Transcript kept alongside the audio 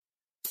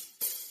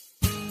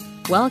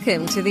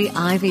Welcome to the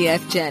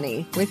IVF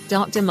Journey with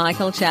Dr.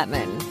 Michael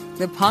Chapman,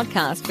 the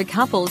podcast for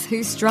couples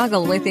who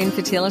struggle with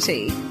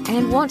infertility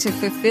and want to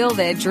fulfill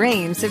their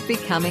dreams of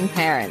becoming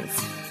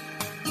parents.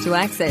 To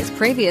access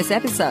previous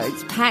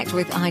episodes packed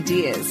with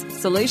ideas,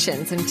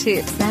 solutions and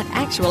tips that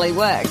actually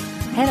work,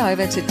 head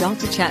over to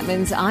Dr.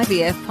 Chapman's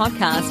IVF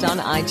podcast on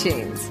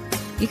iTunes.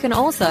 You can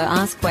also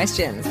ask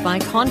questions by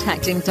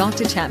contacting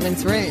Dr.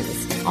 Chapman's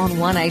rooms on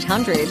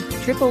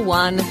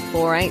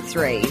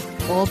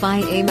 1-800-111-483 or by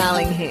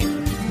emailing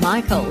him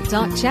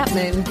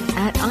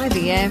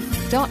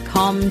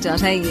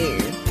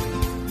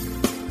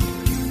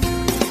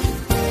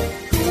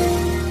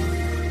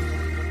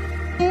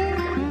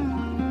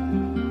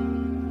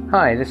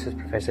Hi, this is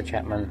Professor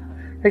Chapman.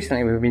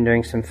 Recently we've been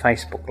doing some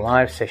Facebook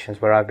Live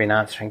sessions where I've been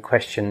answering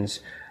questions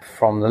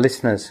from the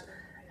listeners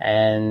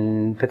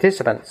and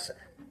participants.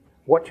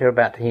 What you're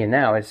about to hear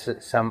now is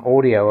some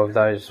audio of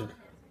those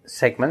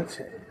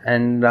segments,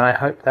 and I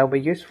hope they'll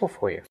be useful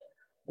for you.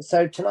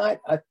 So tonight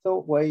I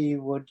thought we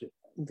would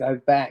go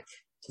back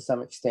to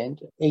some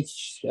extent.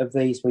 Each of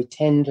these we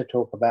tend to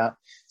talk about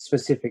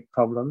specific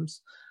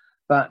problems,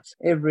 but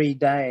every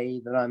day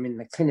that I'm in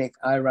the clinic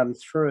I run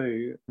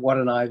through what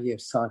an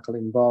IVF cycle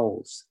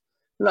involves.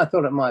 And I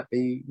thought it might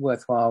be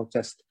worthwhile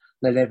just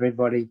let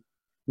everybody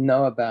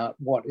know about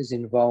what is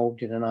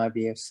involved in an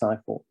IVF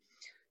cycle.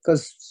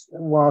 Because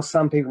while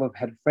some people have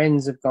had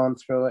friends have gone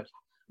through it,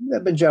 the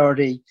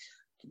majority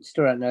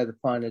still don't know the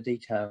finer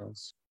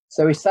details.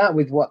 So we start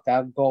with what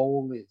our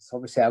goal is.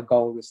 Obviously, our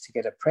goal is to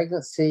get a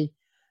pregnancy,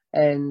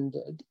 and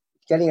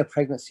getting a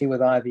pregnancy with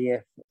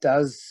IVF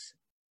does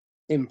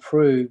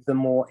improve the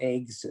more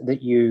eggs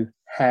that you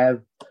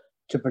have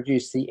to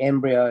produce the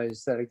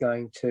embryos that are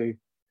going to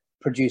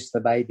produce the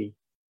baby.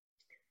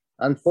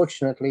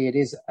 Unfortunately, it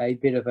is a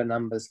bit of a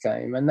numbers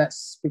game, and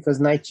that's because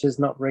nature's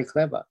not very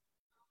clever.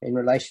 In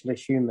relation to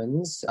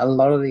humans, a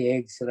lot of the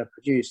eggs that are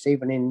produced,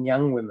 even in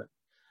young women,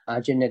 are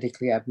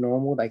genetically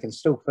abnormal. They can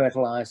still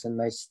fertilise,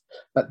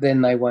 but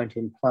then they won't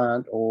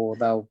implant or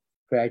they'll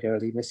create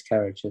early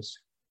miscarriages.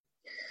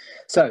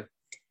 So,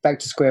 back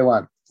to square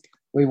one.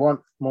 We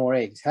want more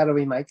eggs. How do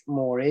we make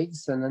more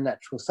eggs than a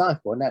natural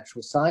cycle? A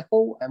natural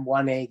cycle, and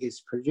one egg is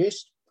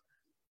produced,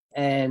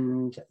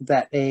 and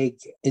that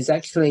egg is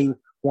actually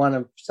one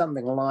of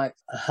something like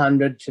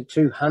 100 to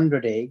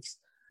 200 eggs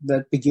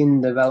that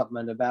begin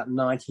development about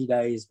 90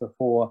 days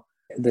before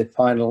the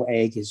final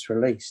egg is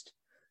released.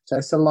 So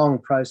it's a long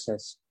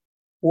process.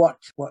 What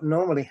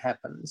normally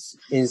happens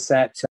is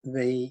that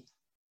the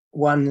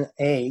one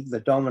egg,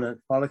 the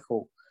dominant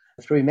follicle,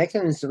 through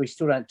mechanisms that we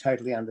still don't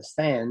totally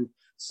understand,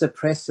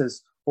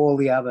 suppresses all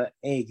the other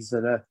eggs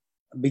that are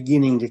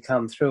beginning to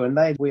come through, and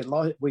we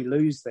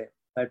lose them.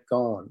 They've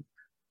gone.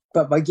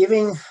 But by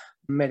giving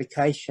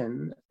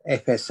medication,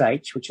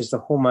 FSH, which is the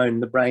hormone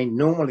the brain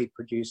normally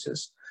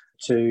produces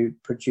to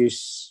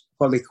produce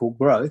follicle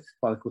growth,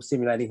 follicle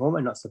stimulating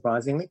hormone, not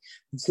surprisingly,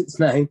 its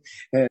name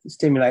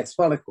stimulates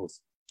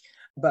follicles.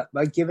 But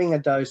by giving a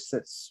dose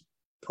that's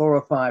 4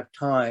 or 5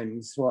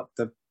 times what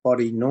the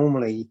body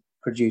normally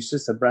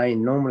produces, the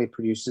brain normally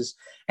produces,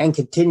 and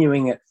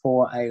continuing it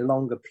for a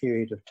longer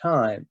period of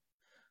time,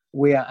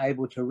 we are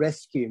able to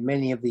rescue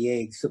many of the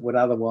eggs that would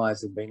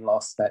otherwise have been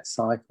lost that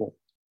cycle.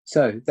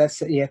 So that's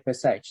the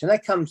FSH. And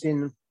that comes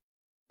in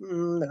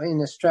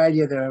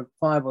Australia, there are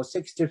 5 or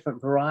 6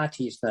 different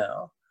varieties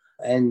now.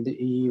 And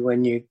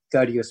when you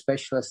go to your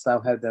specialist, they'll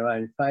have their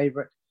own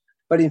favourite.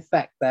 But in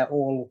fact, they're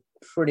all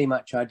pretty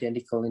much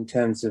identical in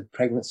terms of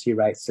pregnancy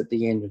rates at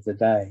the end of the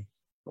day.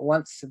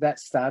 Once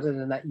that's started,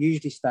 and that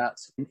usually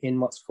starts in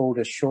what's called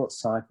a short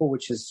cycle,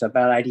 which is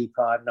about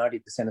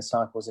 85-90% of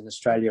cycles in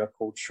Australia are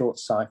called short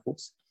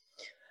cycles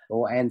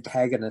or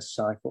antagonist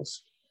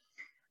cycles.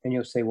 And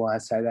you'll see why I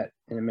say that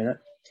in a minute.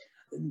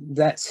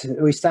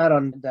 We start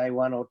on day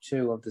 1 or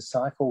 2 of the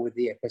cycle with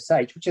the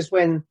FSH, which is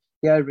when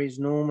the ovary is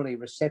normally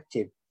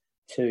receptive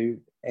to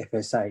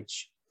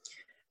FSH.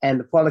 And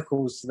the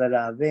follicles that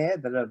are there,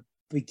 that are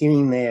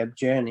beginning their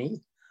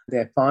journey,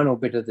 their final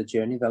bit of the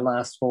journey, the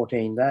last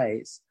 14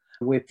 days,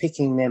 we're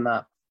picking them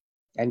up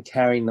and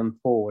carrying them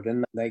forward.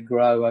 And they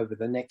grow over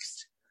the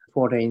next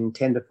 10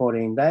 to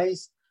 14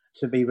 days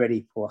to be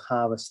ready for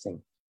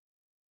harvesting.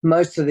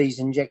 Most of these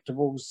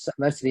injectables,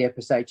 most of the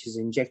FSH is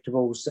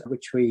injectables,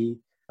 which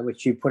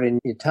you put in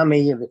your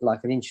tummy, a bit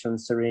like an insulin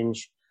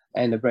syringe,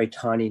 and a very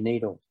tiny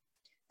needle.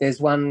 There's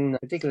one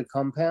particular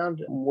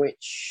compound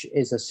which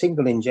is a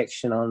single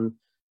injection on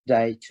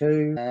day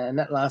 2, and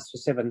that lasts for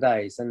 7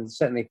 days. And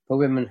certainly for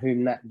women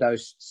whom that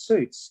dose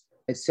suits,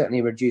 it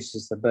certainly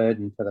reduces the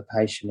burden for the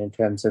patient in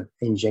terms of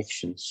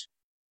injections.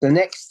 The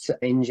next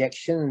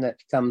injection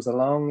that comes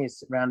along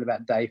is around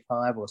about day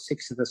 5 or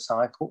 6 of the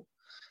cycle,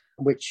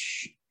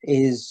 which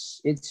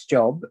is its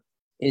job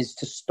is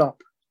to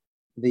stop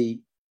the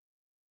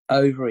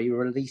ovary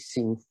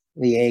releasing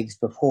the eggs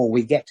before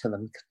we get to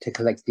them to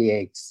collect the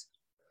eggs.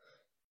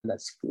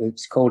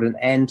 It's called an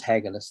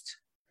antagonist,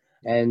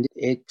 and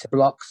it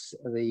blocks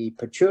the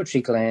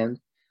pituitary gland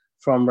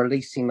from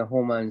releasing the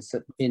hormones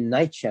that in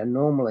nature,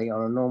 normally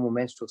on a normal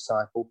menstrual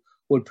cycle,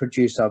 would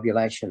produce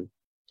ovulation.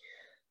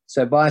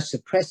 So by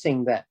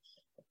suppressing that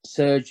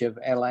surge of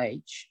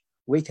LH,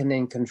 we can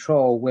then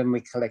control when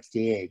we collect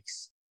the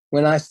eggs.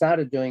 When I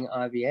started doing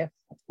IVF,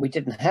 we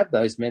didn't have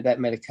that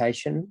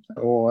medication,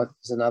 or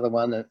there's another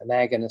one, an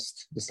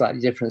agonist, a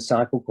slightly different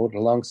cycle called a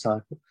long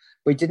cycle.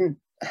 We didn't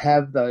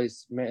have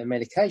those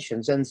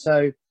medications. And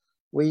so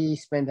we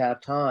spent our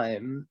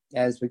time,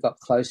 as we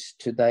got close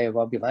to day of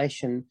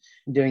ovulation,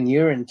 doing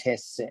urine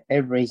tests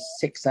every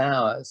 6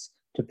 hours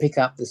to pick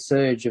up the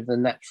surge of the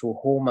natural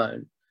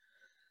hormone.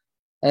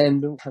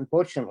 And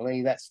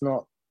unfortunately, that's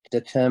not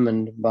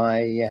determined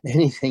by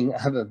anything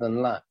other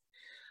than luck.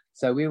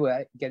 So we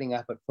were getting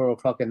up at 4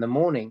 o'clock in the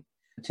morning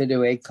to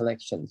do egg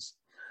collections,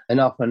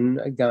 and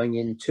often going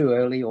in too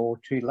early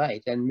or too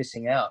late and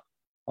missing out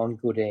on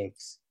good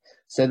eggs.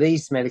 So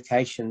these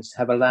medications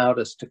have allowed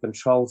us to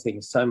control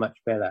things so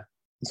much better.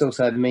 It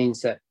also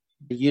means that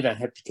you don't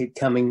have to keep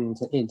coming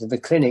into the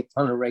clinic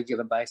on a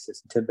regular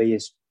basis to be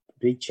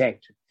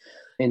checked.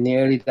 In the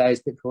early days,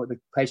 before, the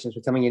patients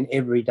were coming in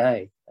every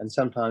day and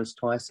sometimes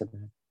twice a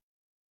day.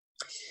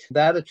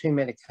 They are the two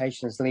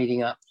medications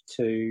leading up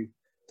to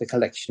the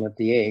collection of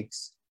the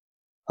eggs.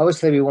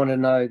 Obviously, we want to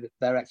know that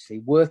they're actually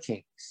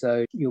working.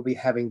 So you'll be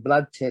having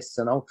blood tests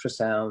and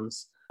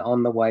ultrasounds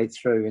on the way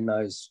through in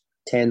those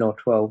 10 or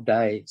 12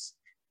 days.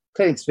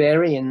 Clinics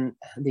vary in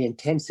the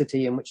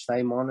intensity in which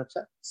they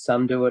monitor.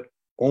 Some do it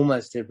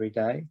almost every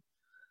day.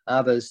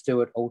 Others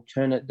do it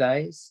alternate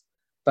days.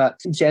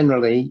 But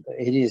generally,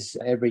 it is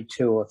every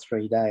 2 or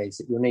 3 days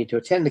that you'll need to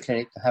attend the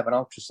clinic to have an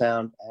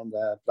ultrasound and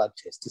a blood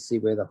test to see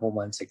where the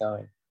hormones are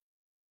going.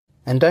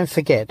 And don't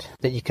forget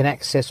that you can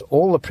access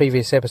all the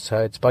previous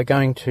episodes by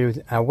going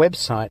to our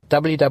website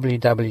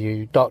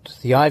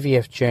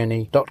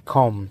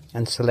www.theivfjourney.com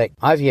and select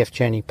IVF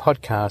Journey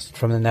podcast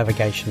from the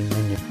navigation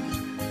menu.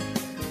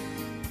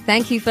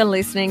 Thank you for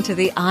listening to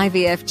the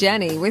IVF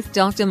Journey with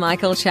Dr.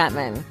 Michael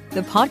Chapman,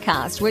 the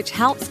podcast which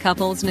helps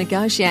couples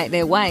negotiate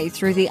their way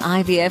through the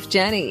IVF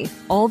journey,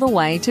 all the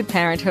way to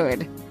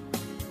parenthood.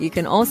 You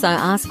can also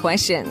ask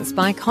questions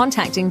by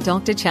contacting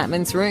Dr.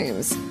 Chapman's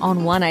rooms on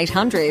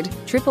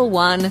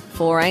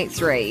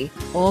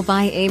 1-800-111-483 or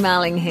by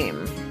emailing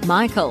him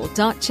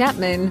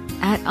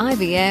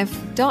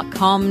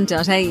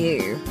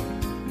michael.chapman@ivf.com.au.